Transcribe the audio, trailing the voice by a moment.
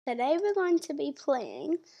Today we're going to be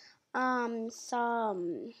playing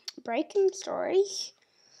some Breaking Story.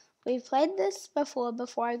 We've played this before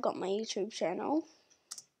I got my YouTube channel.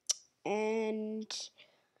 And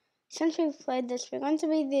since we've played this, we're going to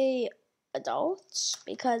be the adults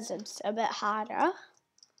because it's a bit harder.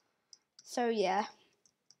 So yeah.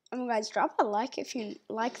 Guys, drop a like if you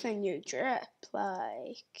like the new drip.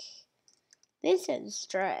 Like, this is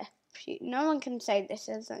drip. No one can say this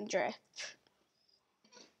isn't drip.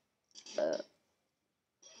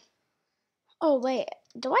 Oh wait,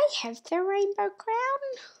 do I have the rainbow crown?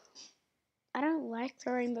 I don't like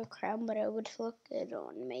the rainbow crown, but it would look good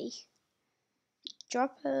on me.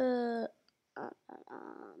 Drop a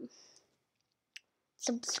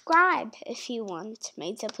subscribe if you want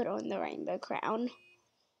me to put on the rainbow crown.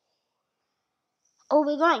 Oh,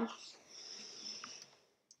 we're going.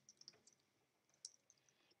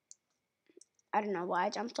 I don't know why I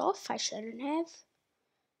jumped off. I shouldn't have.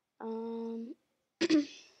 Let's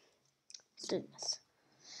do this.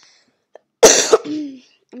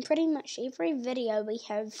 In pretty much every video we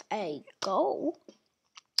have a goal.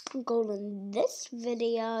 Goal in this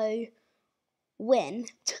video, win.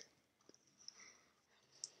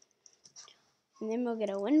 And then we'll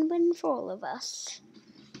get a win-win for all of us.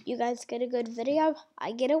 You guys get a good video,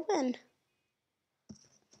 I get a win.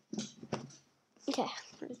 Okay,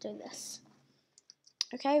 let's do this.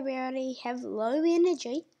 Okay, we already have low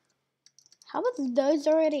energy. How are those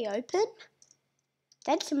already open?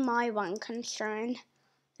 That's my one concern.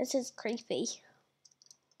 This is creepy.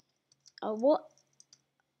 Oh, what?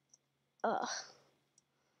 Oh,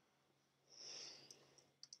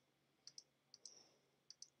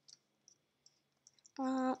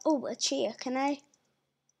 a chair. Can I?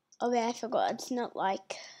 Oh, yeah, I forgot. It's not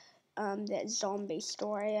like that zombie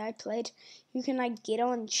story I played. You can like get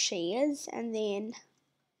on chairs and then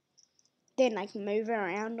like move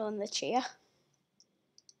around on the chair.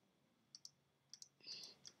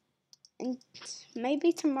 And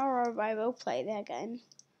maybe tomorrow I will play that game.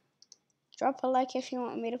 Drop a like if you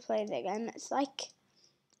want me to play that game. It's like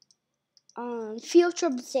Field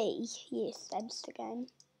Trip Z. Yes, that's the game.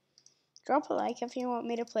 Drop a like if you want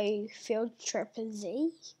me to play Field Trip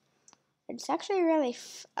Z. It's actually really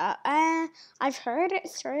I've heard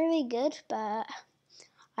it's really good, but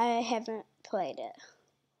I haven't played it.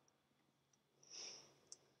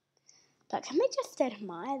 But can we just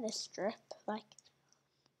admire the strip? Like,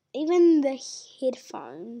 even the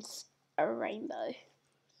headphones are rainbow.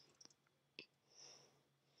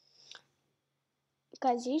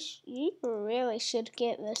 Guys, you really should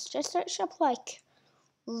get this. Just search up like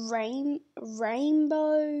rainbow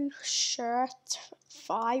shirt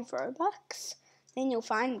 5 Robux. Then you'll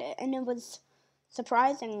find it. And it was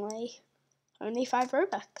surprisingly only 5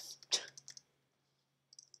 Robux.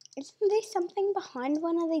 Isn't there something behind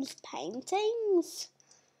one of these paintings?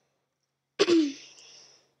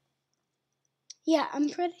 Yeah, I'm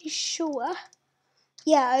pretty sure.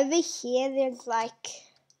 Yeah, over here there's like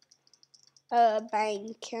a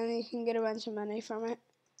bank and you can get a bunch of money from it.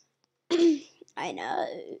 I know.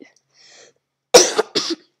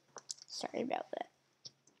 Sorry about that.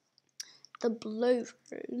 The blue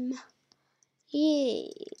room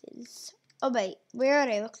is... Oh wait, we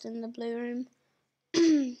already looked in the blue room.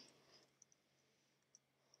 Dun,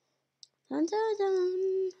 dun,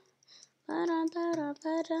 dun. Ba-dum, ba-dum,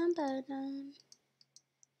 ba-dum, ba-dum.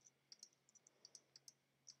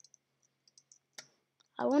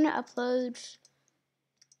 I want to upload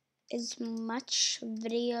as much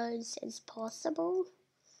videos as possible.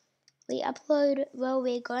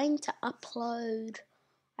 We're going to upload,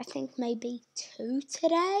 I think maybe 2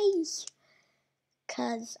 today.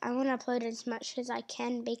 Because I want to upload as much as I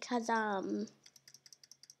can because I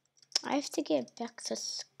have to get back to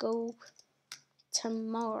school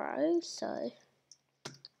tomorrow, so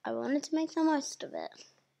I wanted to make the most of it.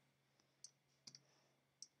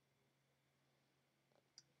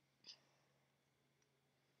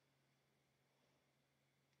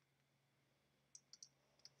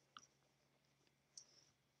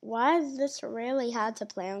 Why is this really hard to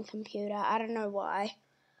play on computer? I don't know why.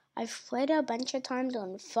 I've played a bunch of times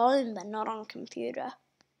on phone, but not on computer.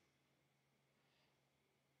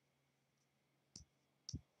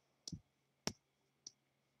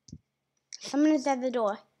 Someone is at the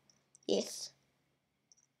door. Yes.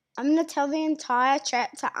 I'm going to tell the entire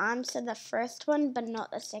chat to answer the first one, but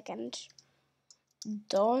not the second.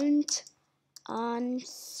 Don't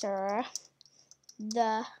answer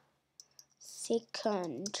the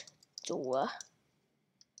second door.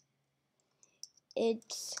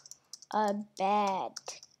 It's a bad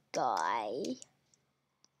guy.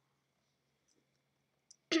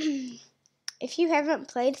 if you haven't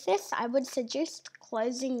played this, I would suggest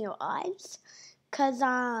closing your eyes, because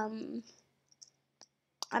I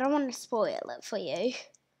don't want to spoil it for you.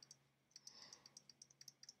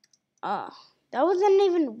 Oh, that wasn't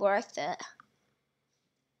even worth it,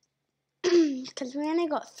 because we only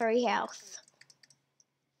got 3 health.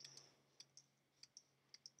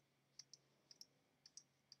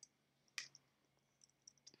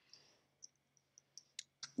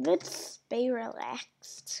 Let's be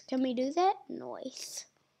relaxed. Can we do that? Nice.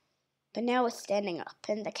 But now we're standing up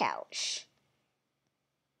in the couch.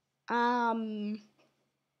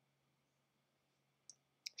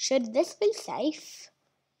 Should this be safe?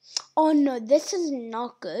 Oh no, this is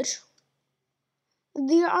not good.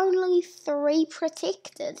 There are only 3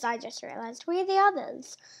 protectors, I just realized. Where are the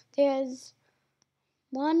others? There's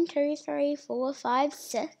 1, 2, 3, 4, 5,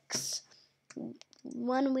 6.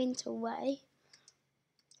 1 went away.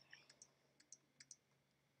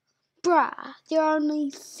 Bruh, there are only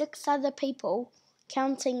 6 other people,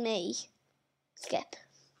 counting me. Skip.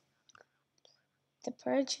 The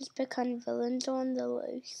purge has become villains on the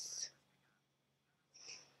loose.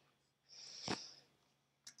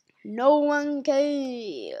 No one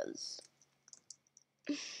cares.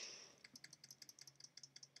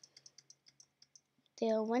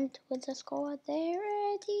 They went with the squad, they're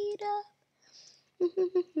ready to.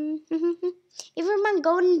 Everyone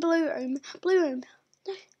go in blue room. Blue room.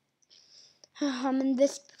 No. I'm in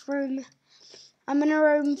this room. I'm in a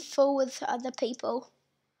room full with other people.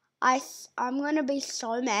 I'm going to be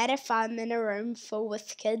so mad if I'm in a room full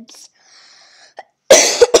with kids.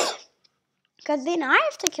 Because then I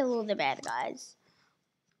have to kill all the bad guys.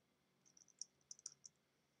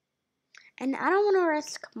 And I don't want to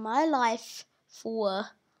risk my life for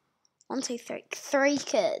 1, 2, 3, 3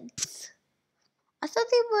 kids. I thought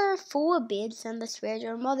there were 4 beds in this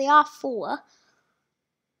bedroom. Well, there are 4.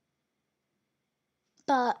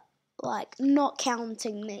 But, like, not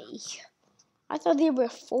counting me. I thought there were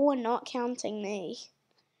 4 not counting me.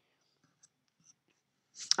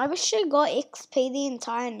 I wish I got XP the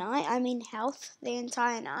entire night. I mean health the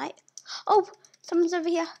entire night. Oh, someone's over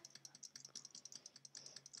here.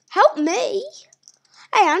 Help me.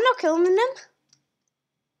 Hey, I'm not killing them.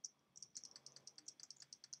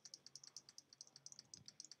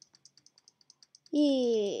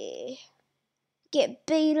 Yeah. Get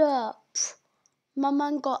beat up. My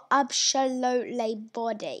man got absolutely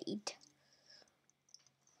bodied.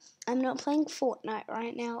 I'm not playing Fortnite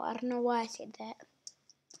right now. I don't know why I said that.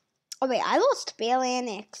 Oh wait, I lost barely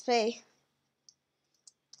any XP.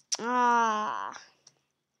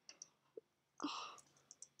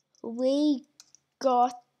 We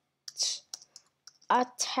got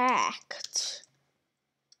attacked.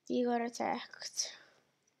 You got attacked.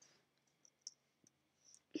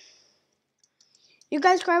 You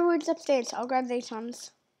guys grab woods upstairs. I'll grab these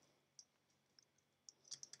ones.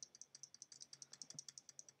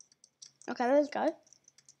 Okay, let's go.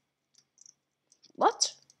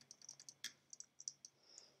 What?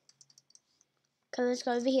 Okay, let's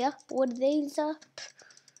go over here. Wood these up.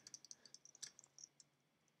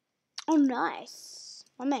 Oh, nice.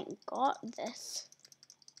 My man got this.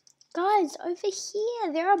 Guys, over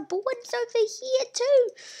here. There are boards over here too.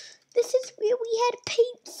 This is where we had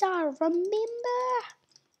pizza, remember?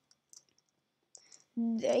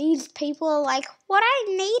 These people are like, what I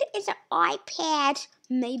need is an iPad.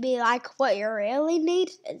 Maybe like what you really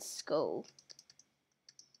need is school.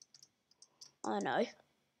 I know.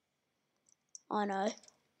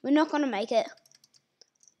 We're not going to make it.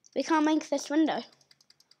 We can't make this window.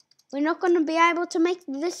 We're not going to be able to make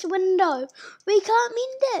this window. We can't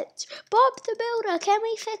mend it. Bob the Builder, can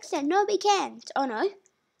we fix it? No, we can't. Oh no.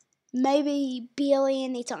 Maybe barely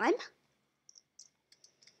any time.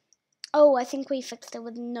 Oh, I think we fixed it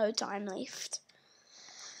with no time left.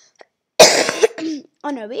 Oh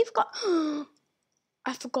no, we've got...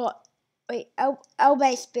 I forgot. Wait, our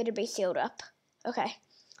base better be sealed up. Okay.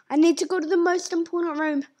 I need to go to the most important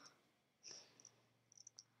room.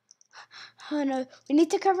 Oh no, we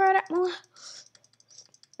need to cover it up more.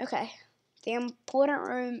 Okay. The important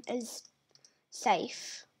room is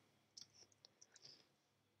safe.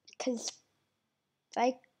 Because,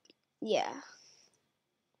 like, yeah.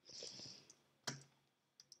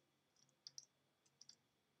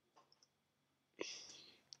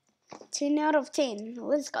 10 out of 10.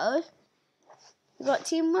 Let's go. We got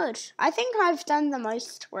 10 wood. I think I've done the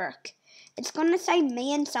most work. It's going to say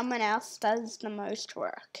me and someone else does the most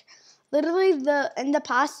work. Literally, in the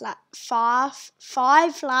past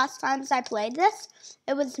five last times I played this,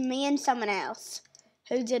 it was me and someone else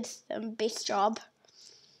who did the best job.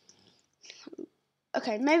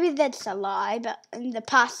 Okay, maybe that's a lie, but in the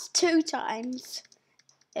past 2 times,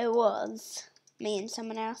 it was me and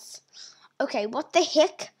someone else. Okay, what the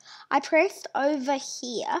heck? I pressed over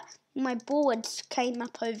here. My boards came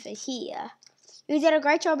up over here. You did a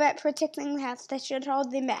great job at protecting the house. They should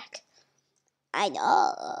hold them back. I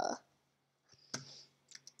know.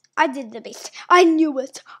 I did the best. I knew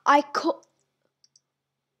it. I could.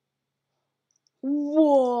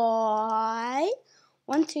 Why?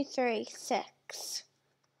 1, 2, 3, 6.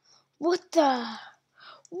 What the?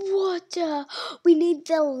 What the? We need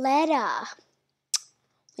the ladder.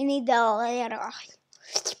 We need the ladder.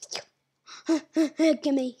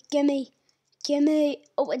 Gimme, gimme, gimme.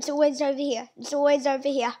 Oh, it's always over here. It's always over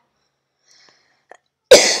here.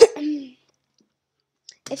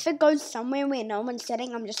 If it goes somewhere where no one's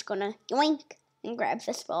sitting, I'm just gonna yoink and grab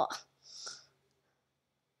the spot.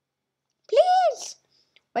 Please.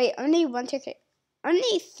 Wait, only 1, 2, 3.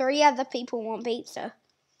 Only 3 other people want pizza.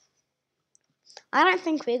 I don't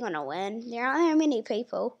think we're gonna win. There aren't that many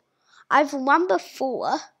people. I've won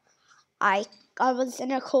before. I was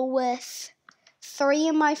in a call with 3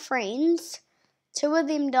 of my friends. 2 of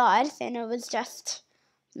them died. Then it was just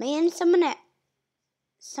me and someone else.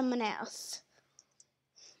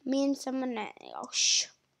 Me and someone else.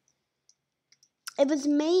 It was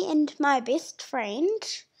me and my best friend.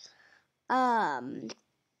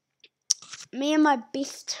 Me and my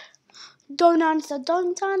best. Don't answer.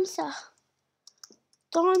 Don't answer.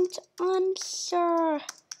 Don't answer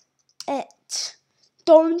it.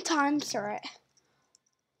 Don't answer it.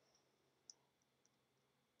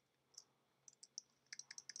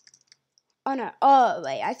 Oh no. Oh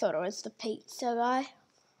wait, I thought it was the pizza guy.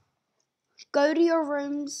 Go to your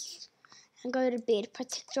rooms and go to bed.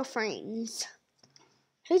 Protect your friends.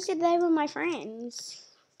 Who said they were my friends?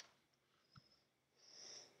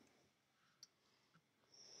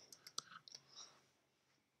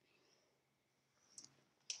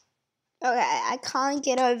 Okay, I can't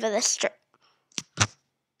get over this trip.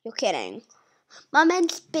 You're kidding. My men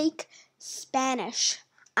speak Spanish.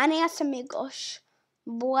 Anias amigos.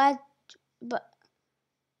 But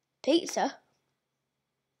pizza?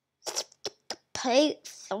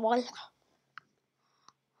 Pizza.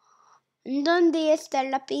 ¿Dónde está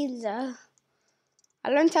la pizza? I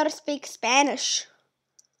learned how to speak Spanish.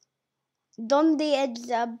 ¿Dónde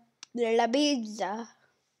está la pizza?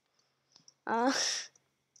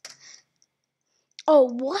 Oh,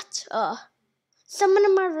 what? Someone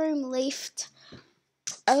in my room left.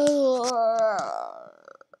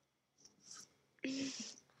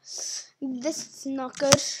 This is not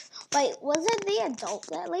good. Wait, was it the adult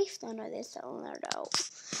that left? Oh no, they're still an adult.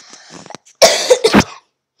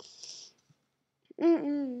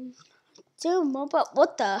 Do more, but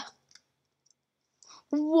what the?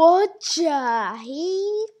 What the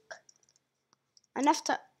heck? Enough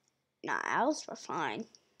to. Nah, owls were fine.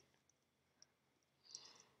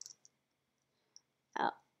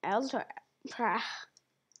 Owls were. Bruh,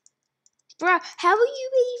 how are you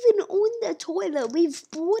even on the toilet? We've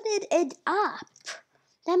boarded it up.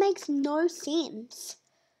 That makes no sense.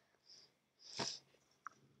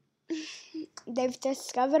 They've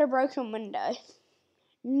discovered a broken window.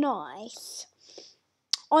 Nice.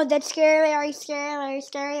 Oh, that's scary, Larry, scary, Larry,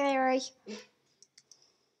 scary, Larry.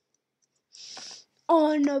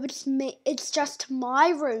 Oh no, but it's just my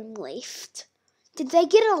room left. Did they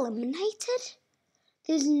get eliminated?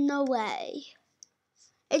 There's no way.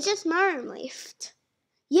 It's just my room left.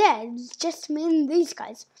 Yeah, it's just me and these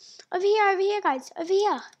guys. Over here, guys, over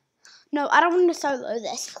here. No, I don't want to solo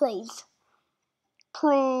this, please.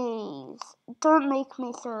 Please, don't make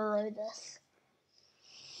me solo this.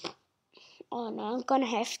 Oh no, I'm gonna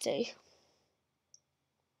have to.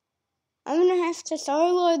 I'm gonna have to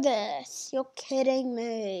solo this. You're kidding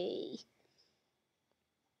me.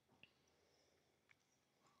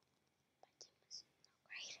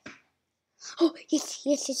 Oh, yes.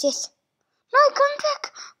 No, come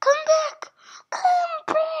back.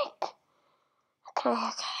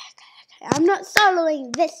 Okay. I'm not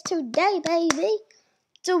soloing this today, baby.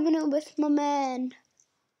 Doing it with my man.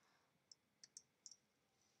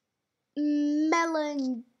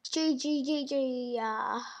 Melon. G.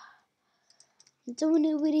 Doing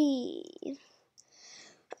it with Eve.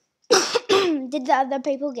 Did the other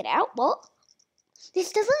people get out? What? They're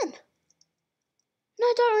still in. No,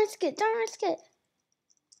 don't risk it.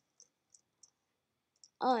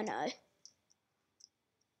 Oh no.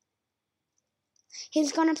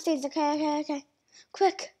 He's gone upstairs. Okay.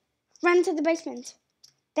 Quick. Run to the basement.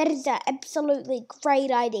 That is an absolutely great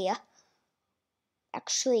idea.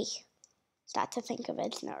 Actually, start to think of it,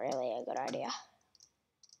 it's not really a good idea.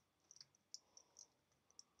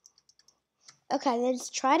 Okay, let's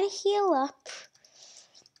try to heal up.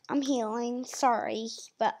 I'm healing, sorry,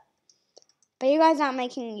 but you guys aren't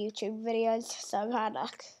making YouTube videos, so bad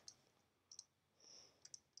luck.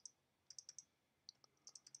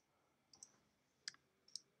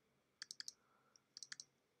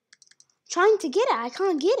 Trying to get it, I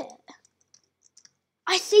can't get it.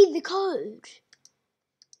 I see the code.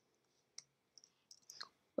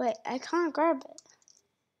 Wait, I can't grab it.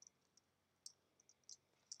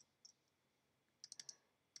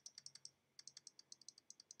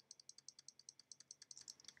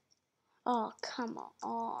 Oh, come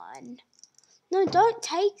on. No, don't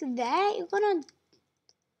take that. You're gonna...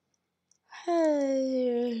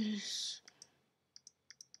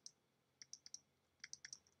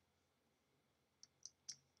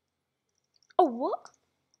 Oh, what?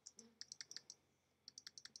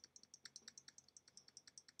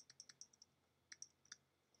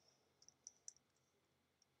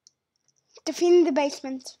 Defend the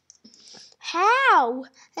basement. How?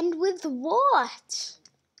 And with what?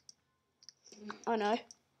 Oh, no.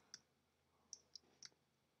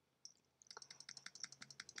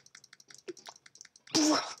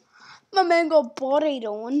 My man got bodied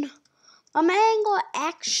on. My man got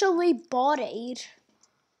actually bodied.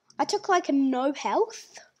 I took like a no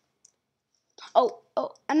health. Oh,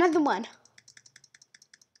 another one.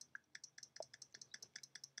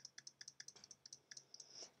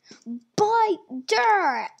 Bite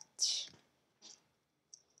dirt.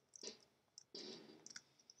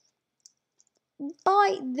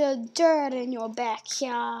 Bite the dirt in your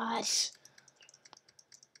backyard.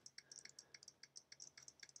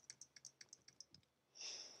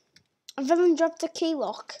 A villain dropped a key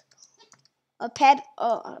lock. A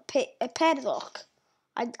padlock.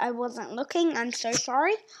 I wasn't looking. I'm so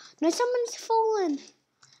sorry. No, someone's fallen.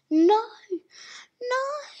 No.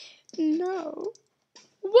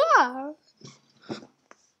 Wow.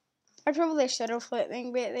 I probably should have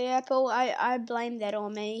flipping bit the apple. I blame that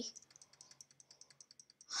on me.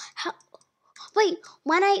 Wait,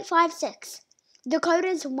 1856. The code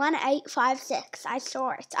is 1856. I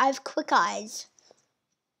saw it. I have quick eyes.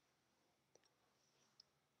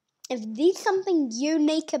 If there's something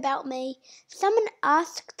unique about me, someone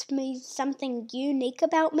asked me something unique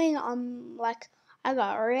about me, I'm like, I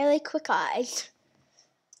got really quick eyes.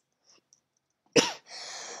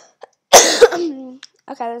 Okay,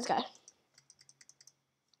 let's go.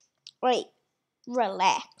 Wait,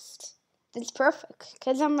 relaxed. That's perfect,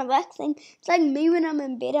 because I'm relaxing. It's like me when I'm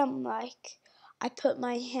in bed, I'm like, I put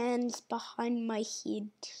my hands behind my head.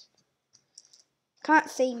 Can't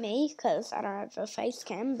see me, because I don't have a face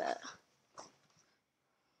cam, but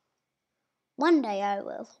one day I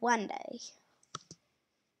will. One day.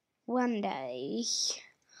 One day.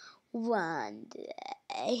 One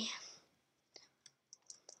day.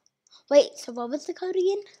 Wait, so what was the code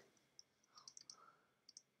again?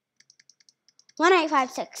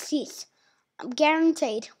 1856, yes. I'm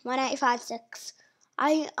guaranteed. 1856.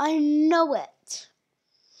 I know it.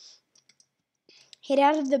 Head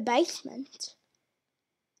out of the basement.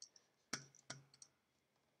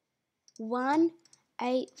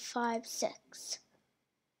 1856.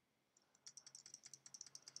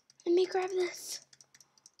 Let me grab this.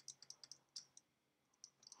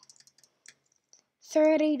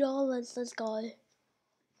 $30. Let's go.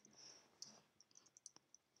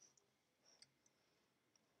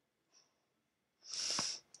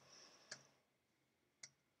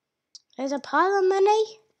 There's a pile of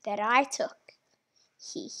money that I took.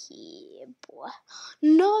 Hee boy.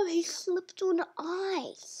 No, he slipped on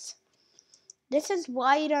ice. This is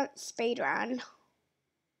why you don't speedrun.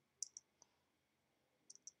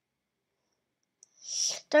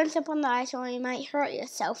 Don't step on the ice or you might hurt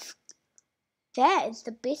yourself. That is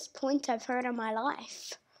the best point I've heard in my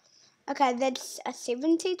life. Okay, that's a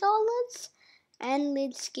 $70. And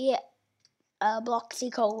let's get a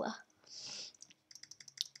Bloxy Cola.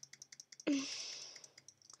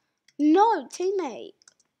 No, teammate.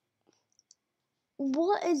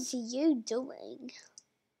 What is you doing?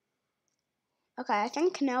 Okay, I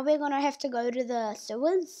think now we're gonna have to go to the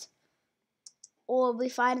sewers. Or we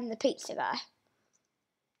find the pizza guy.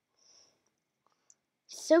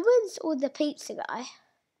 Sewers or the pizza guy?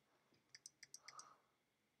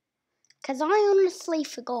 Because I honestly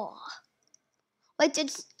forgot. Wait,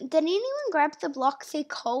 did anyone grab the Bloxy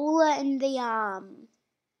Cola in the,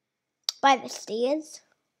 by the stairs?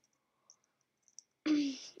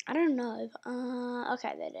 I don't know.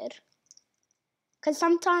 Okay, they did. Because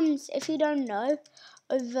sometimes, if you don't know,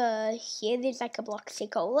 over here there's like a Bloxy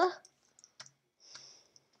Cola.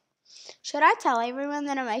 Should I tell everyone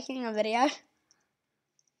that I'm making a video?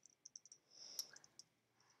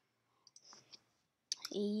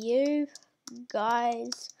 you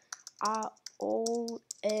guys are all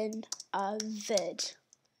in a vid.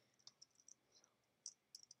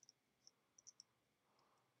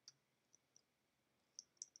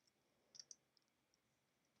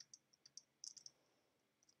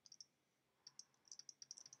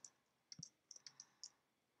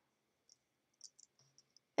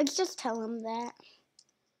 Let's just tell him that,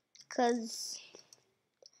 because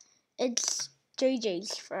it's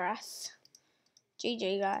GG's for us.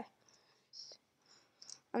 GG, guy.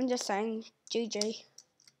 I'm just saying GG.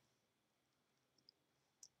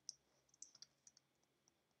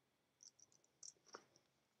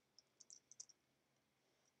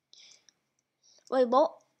 Wait,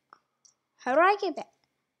 what? How do I get back?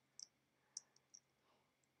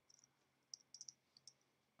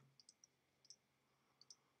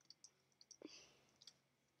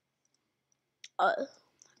 Oh my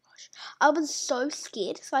gosh. I was so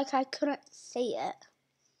scared. It's like I couldn't see it.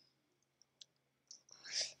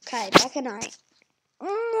 Okay, back at night.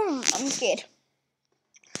 I'm scared.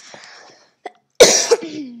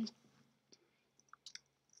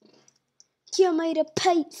 You made a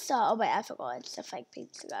pizza. Oh wait, I forgot. It's a fake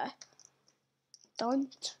pizza guy.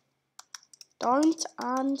 Don't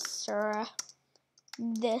answer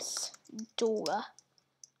this door,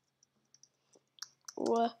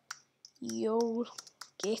 or you'll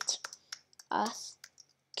get us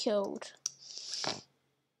killed.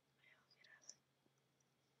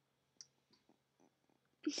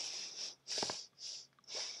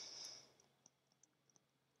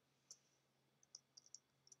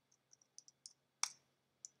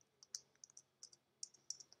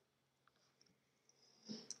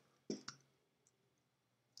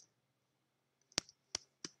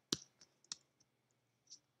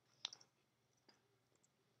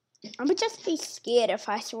 I would just be scared if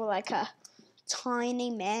I saw like a tiny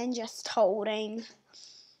man just holding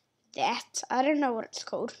that. I don't know what it's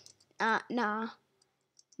called. Nah. No!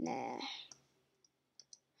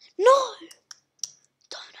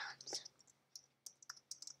 Don't answer.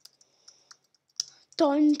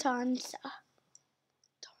 Don't answer.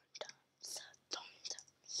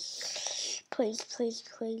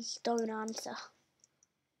 Please, don't answer.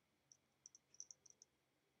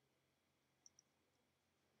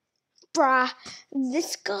 Bruh,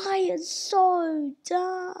 this guy is so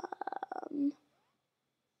dumb.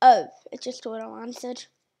 Oh, it just auto-answered.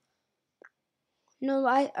 No,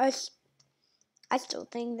 I still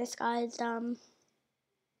think this guy is dumb.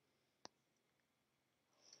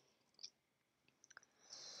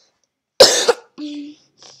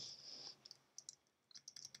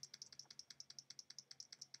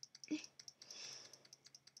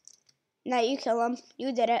 Now you kill him.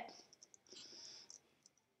 You did it.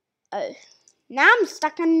 Oh. Now I'm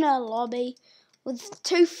stuck in the lobby with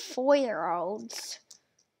 2 4-year-olds.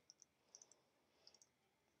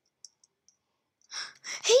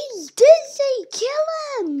 He's dizzy! Kill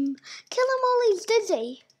him! Kill him while he's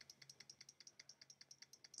dizzy.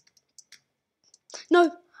 No,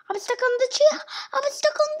 I'm stuck on the chair. I'm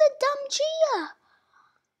stuck on the dumb chair.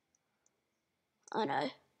 Oh no.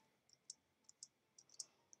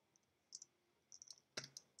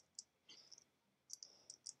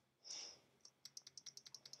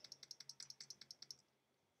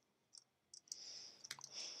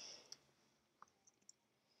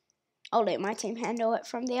 I'll let my team handle it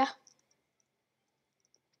from there.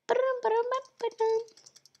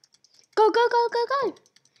 Go.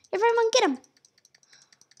 Everyone get him.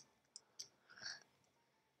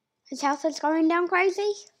 His house is going down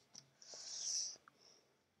crazy.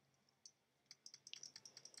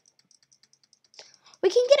 We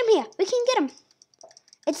can get him here.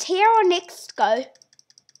 It's here or next go.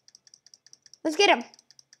 Let's get him.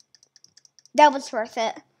 That was worth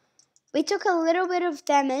it. We took a little bit of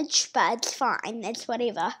damage, but it's fine. It's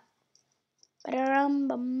whatever. I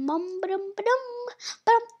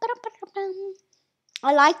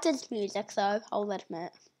liked his music though, I'll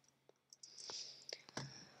admit.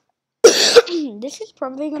 This is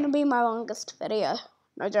probably going to be my longest video.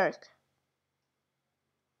 No joke.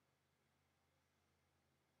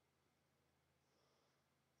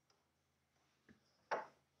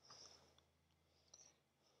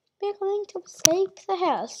 We're going to escape the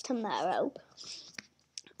house tomorrow.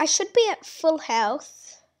 I should be at full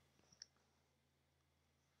health.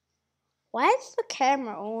 Why is the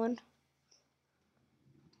camera on?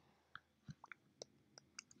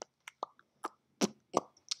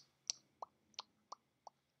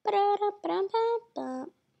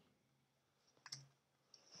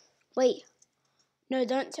 Wait. No,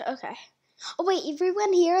 don't. Okay. Oh, wait.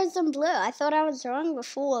 Everyone here is in blue. I thought I was wrong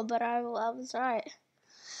before, but I was right.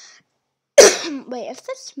 Wait, if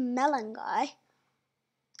this melon guy...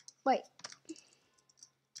 Wait.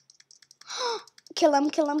 Kill him,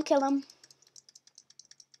 kill him, kill him.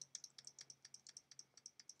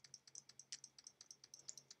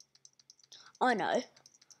 Oh no.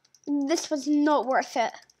 This was not worth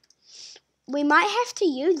it. We might have to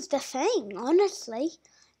use the thing, honestly.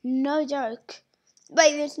 No joke.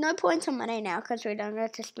 Wait, there's no point on money now because we don't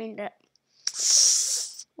have to spend it.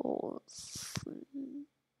 Oh,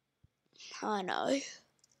 I know.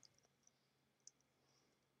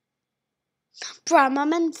 Bruh, my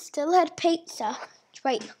man still had pizza.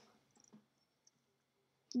 Wait.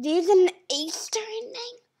 There's an Easter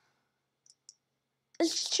ending?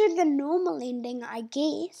 It's to the normal ending, I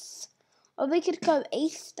guess. Or we could go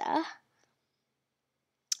Easter.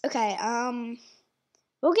 Okay,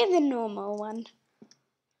 we'll get the normal one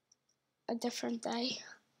a different day.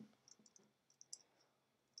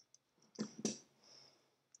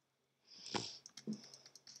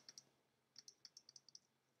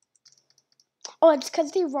 Oh, it's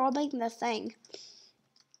because they're robbing the thing.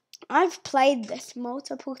 I've played this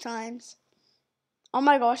multiple times. Oh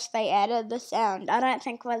my gosh, they added the sound. I don't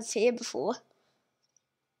think it was here before.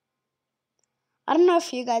 I don't know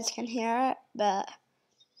if you guys can hear it, but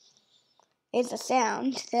it's a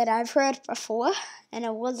sound that I've heard before, and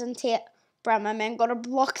it wasn't here. Bruh, my man got a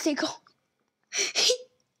Bloxicle.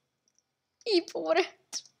 He bought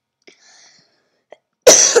it.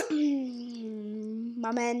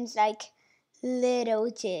 My man's like, little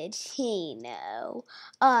did he know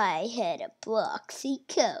I had a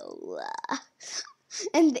Bloxicola.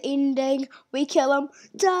 And the ending, we kill him.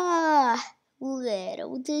 Duh!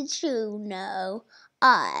 Little did you know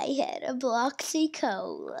I had a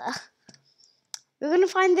Bloxicola. We're gonna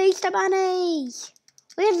find the Easter Bunny.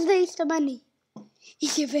 Where's the Easter Bunny?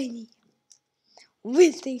 Easter Bunny.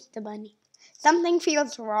 Where's the Easter Bunny? Something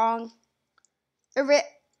feels wrong.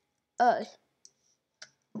 Oh.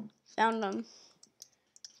 Found him.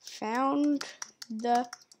 Found the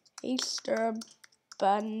Easter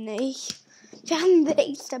Bunny. Found the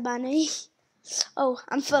Easter Bunny. Oh,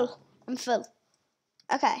 I'm full. I'm full.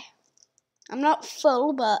 Okay. I'm not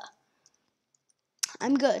full, but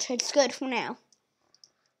I'm good. It's good for now.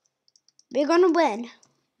 We're gonna win.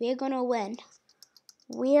 We're gonna win.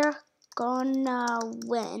 We're gonna win. We're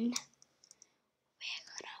gonna win.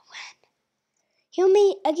 Heal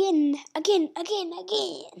me again. A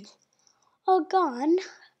gun.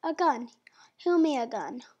 A gun. Heal me a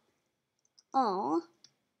gun. Aww.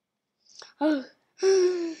 Oh.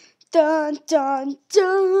 Dun, dun,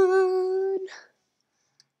 dun.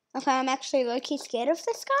 Okay, I'm actually low-key scared of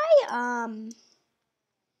this guy.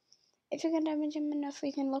 If you can damage him enough,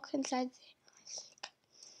 we can look inside.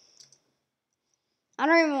 I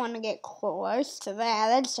don't even want to get close to that.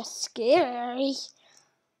 That's just scary.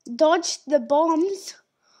 Dodge the bombs.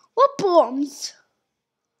 What bombs?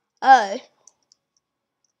 Oh.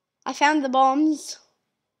 I found the bombs.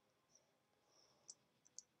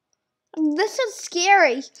 This is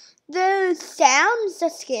scary. The sounds are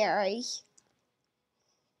scary.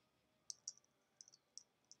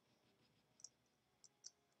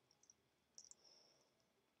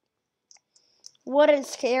 What is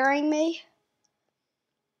scaring me?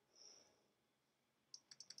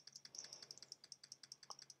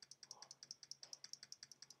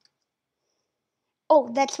 Oh,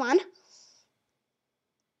 that's one.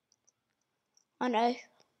 I know.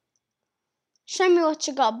 Show me what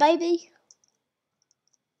you got, baby.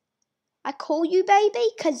 I call you baby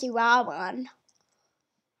because you are one.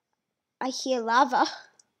 I hear lava.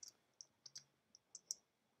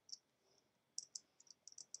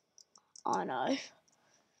 Oh no.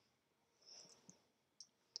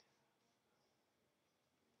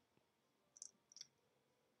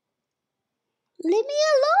 Leave me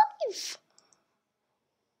alive.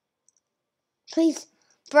 Please.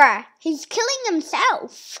 Bruh, he's killing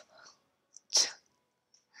himself.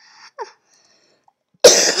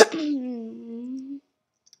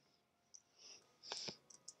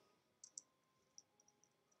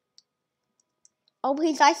 Oh,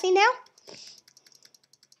 he's icy now?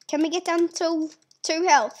 Can we get down to 2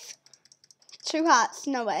 health? 2 hearts,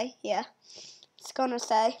 no way, yeah. It's gonna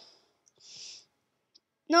say.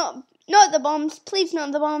 No, not the bombs, please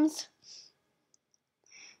not the bombs.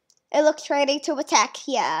 It looks ready to attack,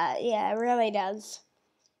 yeah, it really does.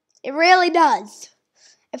 It really does.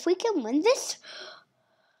 If we can win this,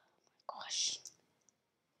 gosh.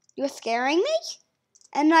 You're scaring me?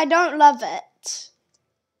 And I don't love it.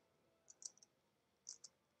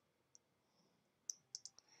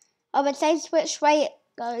 Oh, it says which way it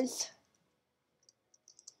goes.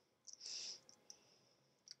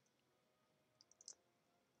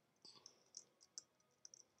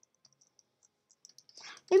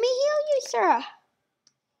 Easter.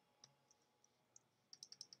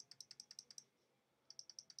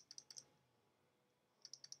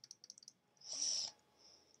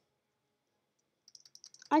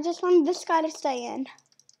 I just want this guy to stay in.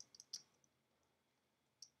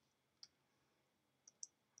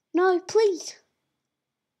 No, please.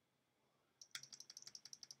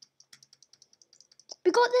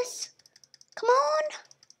 We got this. Come on.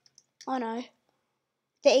 Oh no.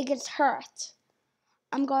 The egg gets hurt.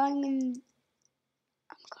 I'm going to look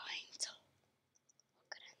it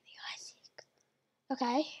in the ice egg.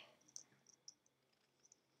 Okay.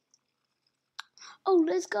 Oh,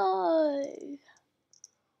 let's go.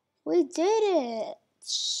 We did it.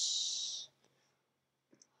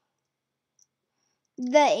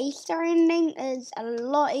 The Easter ending is a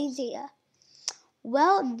lot easier.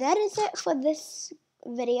 Well, that is it for this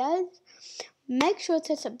video. Make sure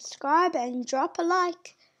to subscribe and drop a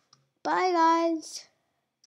like. Bye, guys.